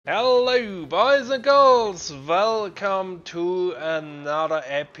Hello, boys and girls! Welcome to another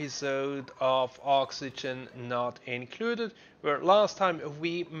episode of Oxygen Not Included, where last time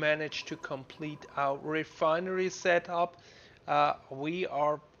we managed to complete our refinery setup. We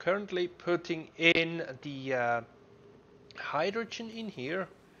are currently putting in the hydrogen in here.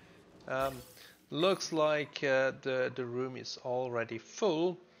 Um, Looks like the room is already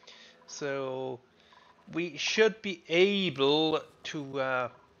full, so we should be able to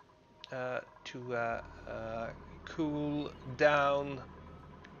cool down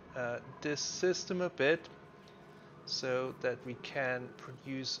this system a bit so that we can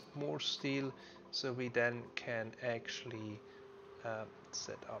produce more steel, so we then can actually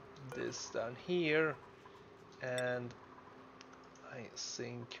set up this down here. And I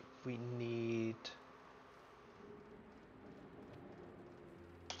think we need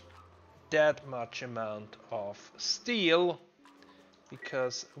that much amount of steel,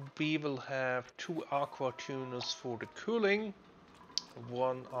 because we will have two aqua tuners for the cooling,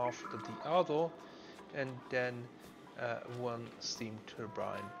 one after the other, and then one steam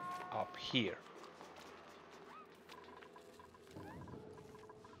turbine up here.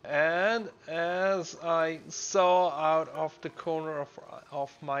 And as I saw out of the corner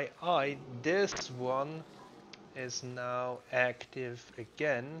of my eye, this one is now active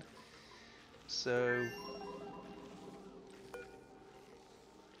again. So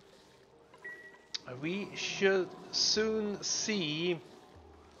we should soon see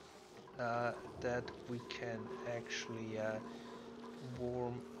that we can actually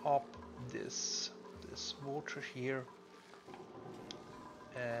warm up this water here,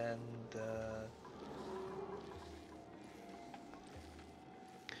 and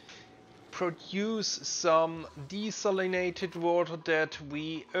produce some desalinated water that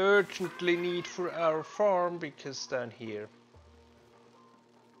we urgently need for our farm, because down here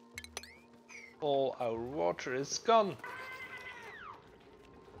all our water is gone.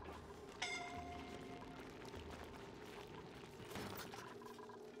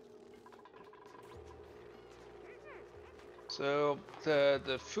 So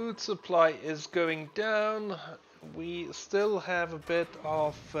the food supply is going down. We still have a bit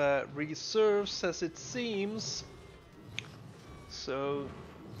of reserves, as it seems. So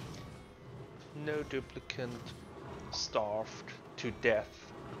no duplicant starved to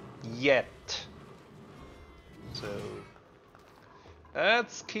death yet. So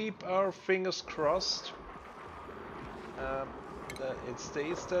let's keep our fingers crossed that it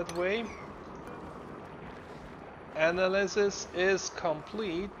stays that way. Analysis is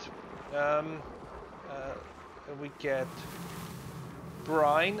complete. We get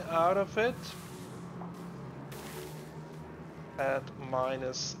brine out of it at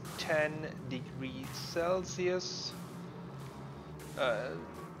minus 10 degrees Celsius.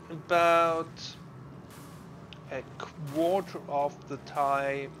 About a quarter of the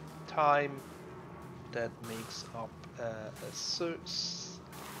time that makes up a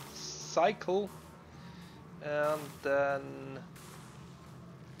cycle. And then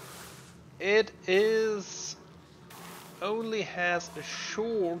it only has a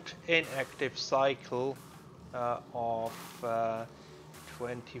short inactive cycle of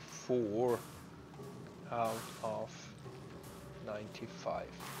 24 out of 95.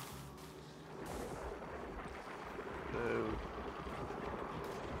 So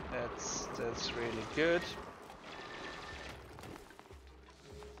that's really good.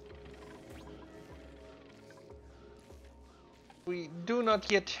 We do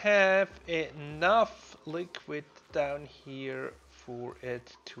not yet have enough liquid down here for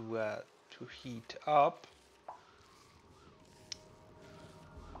it to heat up.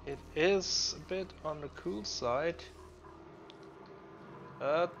 It is a bit on the cool side,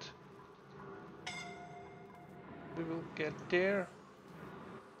 but we will get there.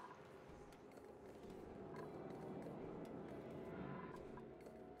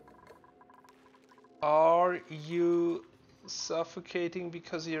 Are you suffocating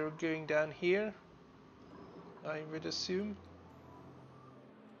because you're going down here? I would assume.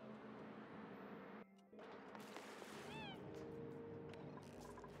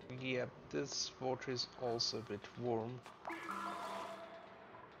 Yep, this water is also a bit warm.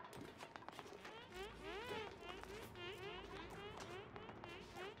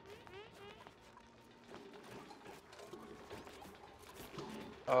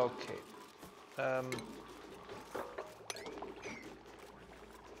 Okay.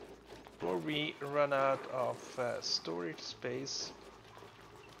 Before we run out of storage space,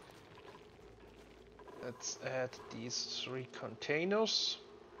 let's add these 3 containers.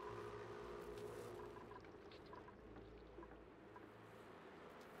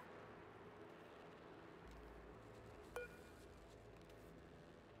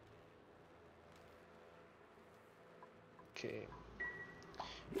 Okay.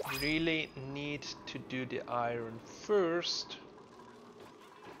 Really need to do the iron first.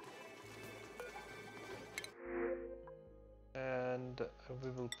 And we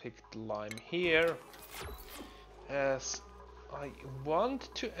will pick the lime here, as I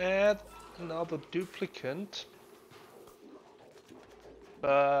want to add another duplicant,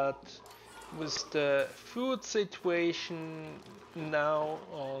 but with the food situation now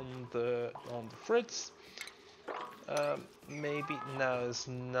on the fritz, maybe now is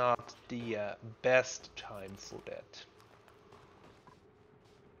not the best time for that.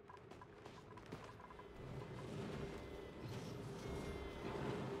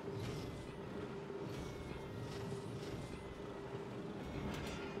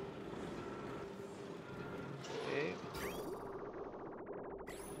 Okay.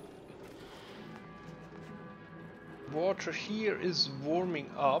 Water here is warming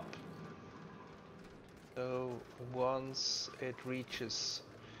up, so once it reaches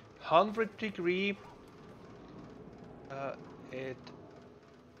 100 degree, it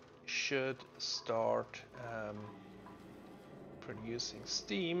should start producing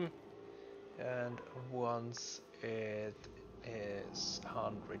steam, and once it is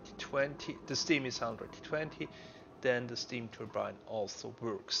 120, the steam is 120, then the steam turbine also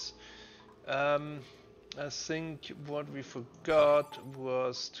works. I think what we forgot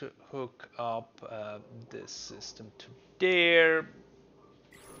was to hook up this system to there.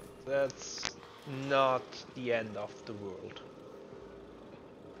 That's not the end of the world.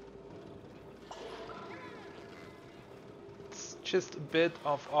 It's just a bit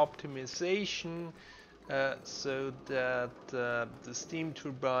of optimization so that the steam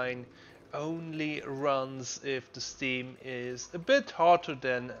turbine only runs if the steam is a bit hotter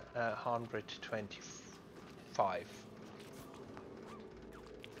than 125.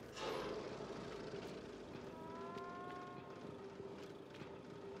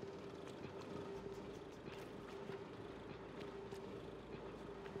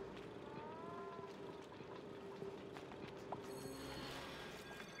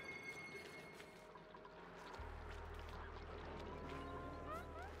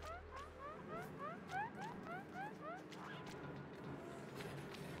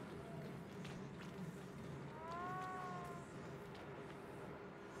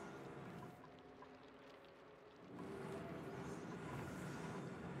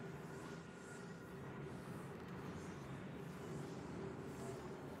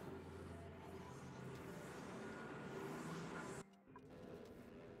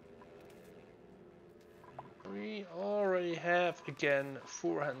 We already have again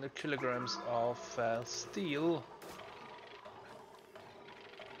 400 kilograms of steel.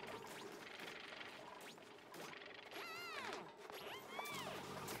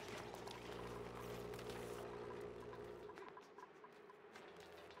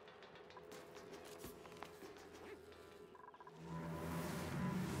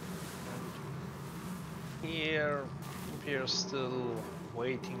 Here we are still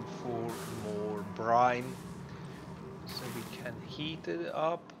waiting for more brine, so we can heat it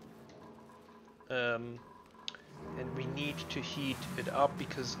up. And we need to heat it up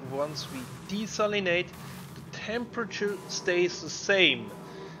because once we desalinate, the temperature stays the same.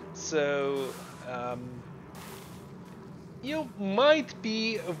 So you might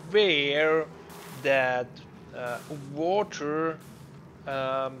be aware that water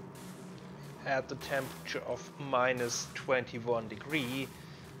at the temperature of minus 21 degree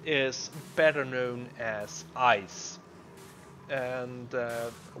is better known as ice. And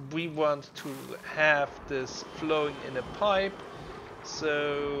we want to have this flowing in a pipe,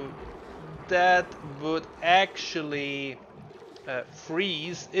 so that would actually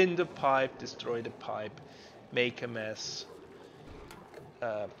freeze in the pipe, destroy the pipe, make a mess.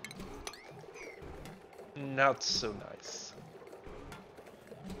 Not so nice.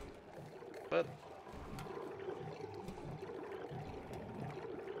 But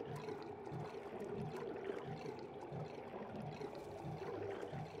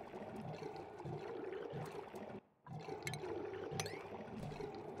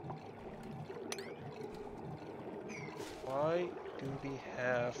why do we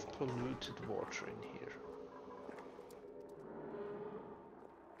have polluted water in here?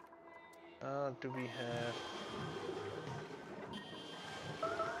 Do we have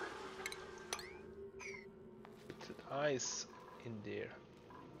ice in there?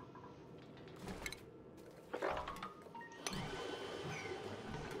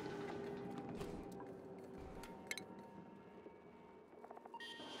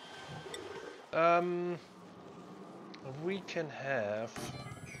 We can have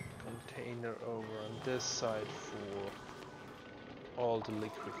container over on this side for all the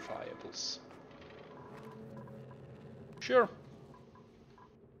liquefiables. Sure.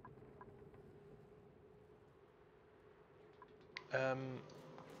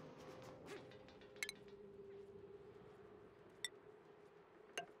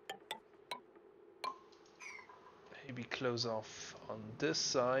 Maybe close off on this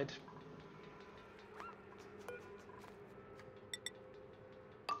side.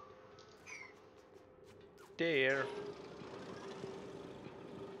 There.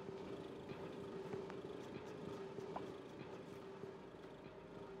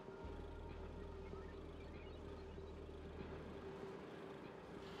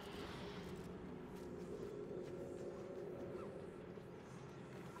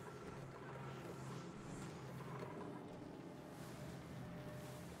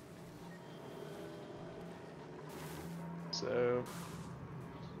 So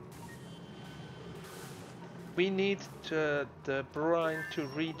we need the brine to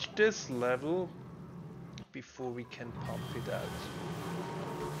reach this level before we can pump it out.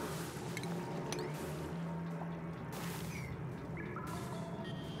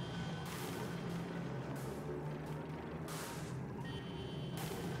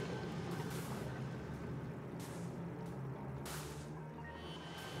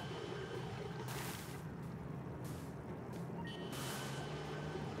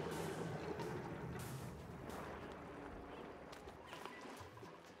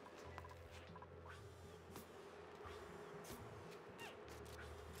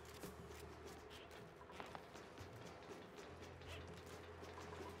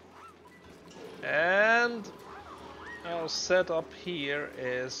 And our setup here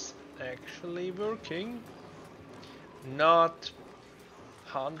is actually working. Not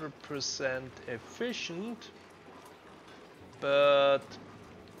 100% efficient, but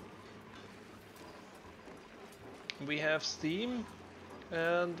we have steam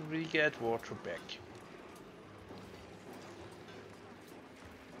and we get water back.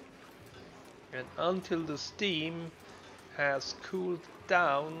 And until the steam has cooled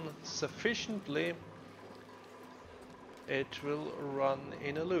down sufficiently, it will run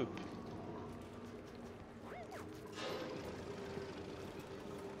in a loop.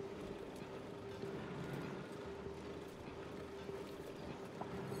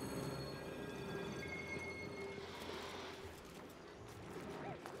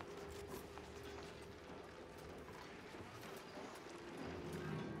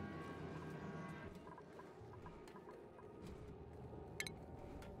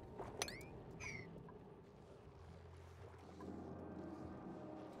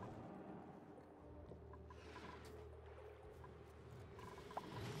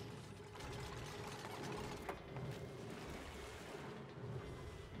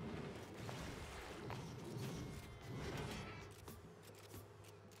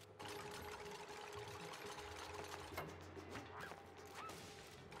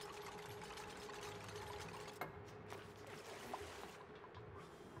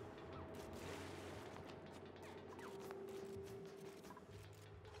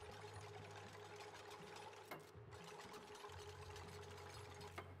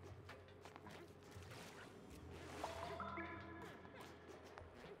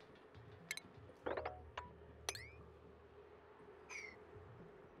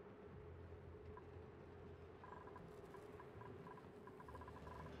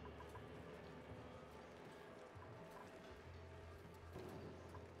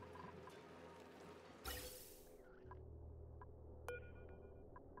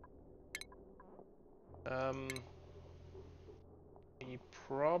 We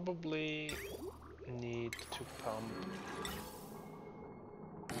probably need to pump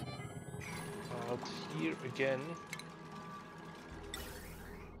out here again.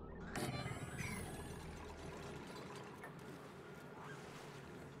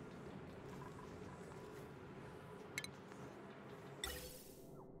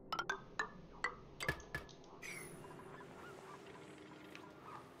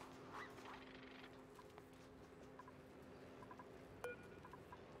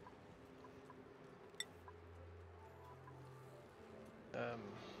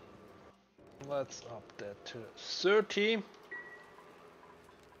 Let's up that to 30.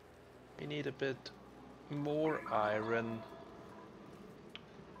 We need a bit more iron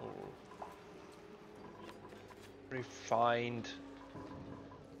or refined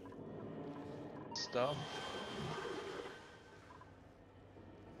stuff.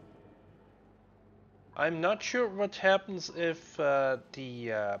 I'm not sure what happens if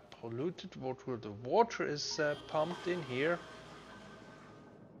the polluted water, the water is pumped in here.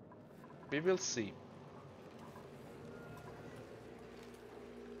 We will see.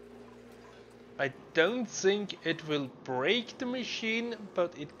 I don't think it will break the machine,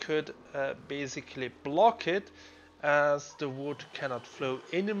 but it could basically block it, as the water cannot flow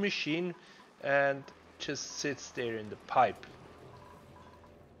in the machine and just sits there in the pipe.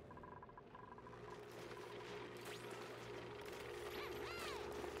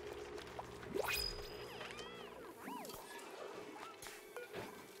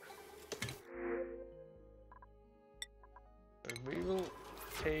 We will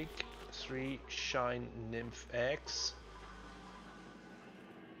take 3 shine nymph eggs.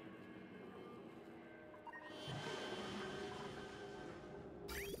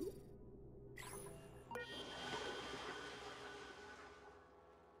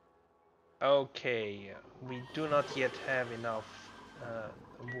 Okay, we do not yet have enough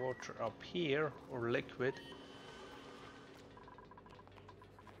water up here, or liquid,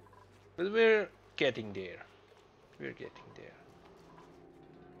 but we're getting there. We're getting there.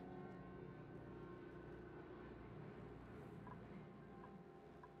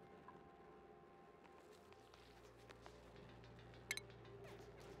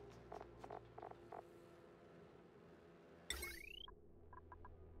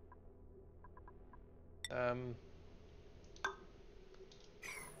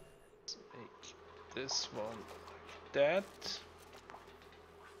 Let's make this one like that.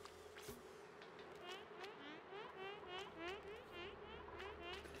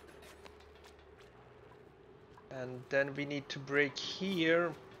 And then we need to break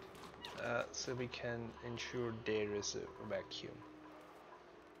here so we can ensure there is a vacuum.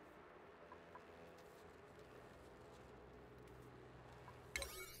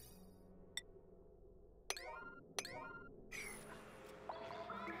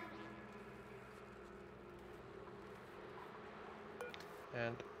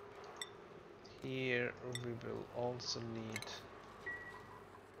 And here we will also need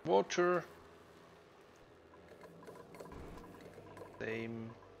water. Same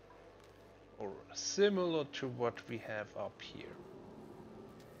or similar to what we have up here.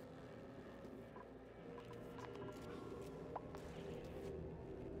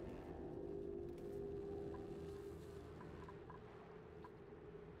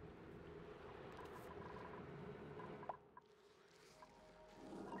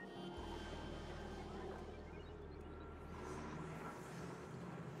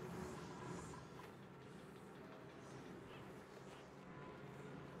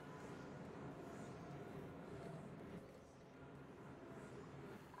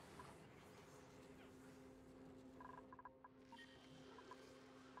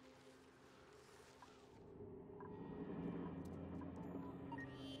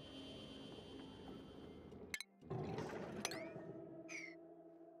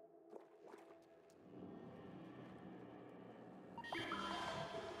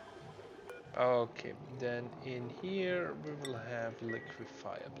 Okay, then in here we will have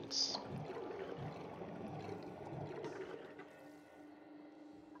liquefiables.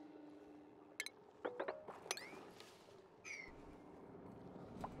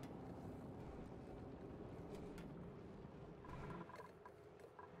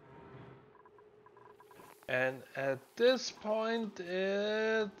 And at this point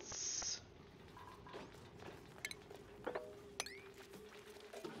it's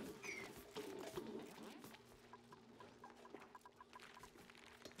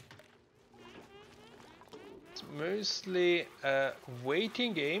mostly a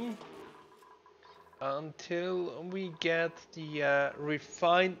waiting game until we get the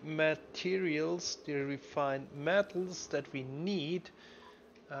refined materials, the refined metals that we need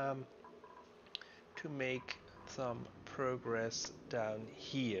to make some progress down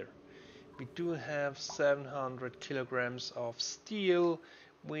here. We do have 700 kilograms of steel.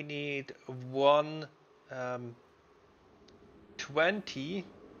 We need 120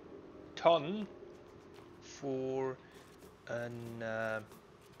 ton for an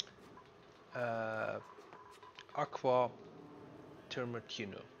aqua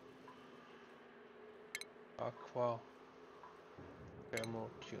thermotuner. Aqua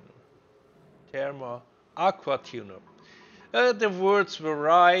thermotuner. Aqua tuner. The words were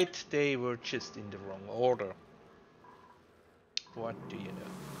right, they were just in the wrong order. What do you know?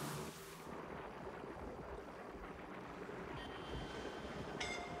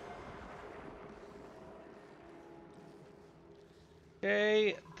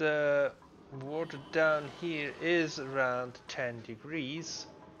 Okay, the water down here is around 10 degrees.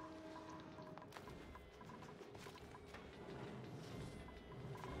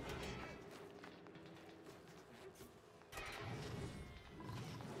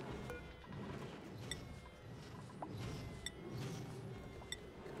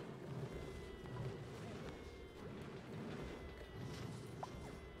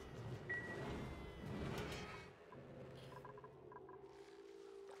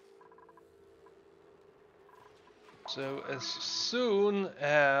 So as soon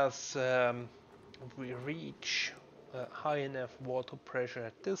as we reach a high enough water pressure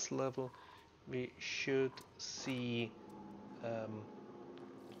at this level, we should see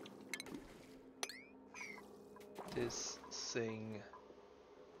this thing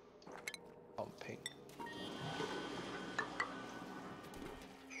pumping.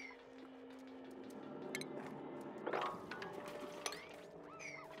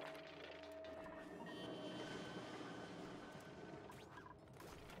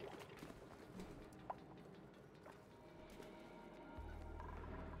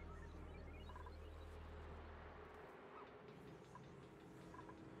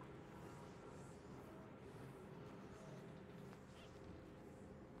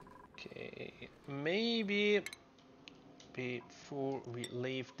 Okay, maybe before we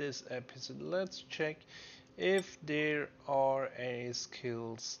leave this episode, let's check if there are any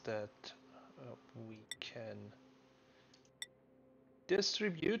skills that we can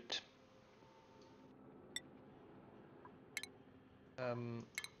distribute.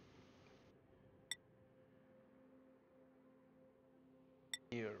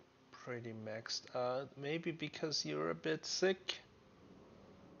 You're pretty maxed out, maybe because you're a bit sick.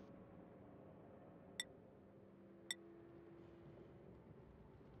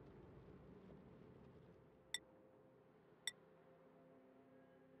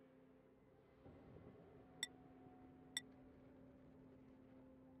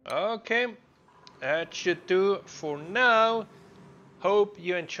 Okay, that should do for now. Hope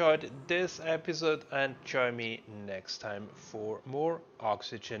you enjoyed this episode and join me next time for more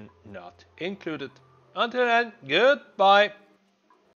Oxygen Not Included. Until then, goodbye!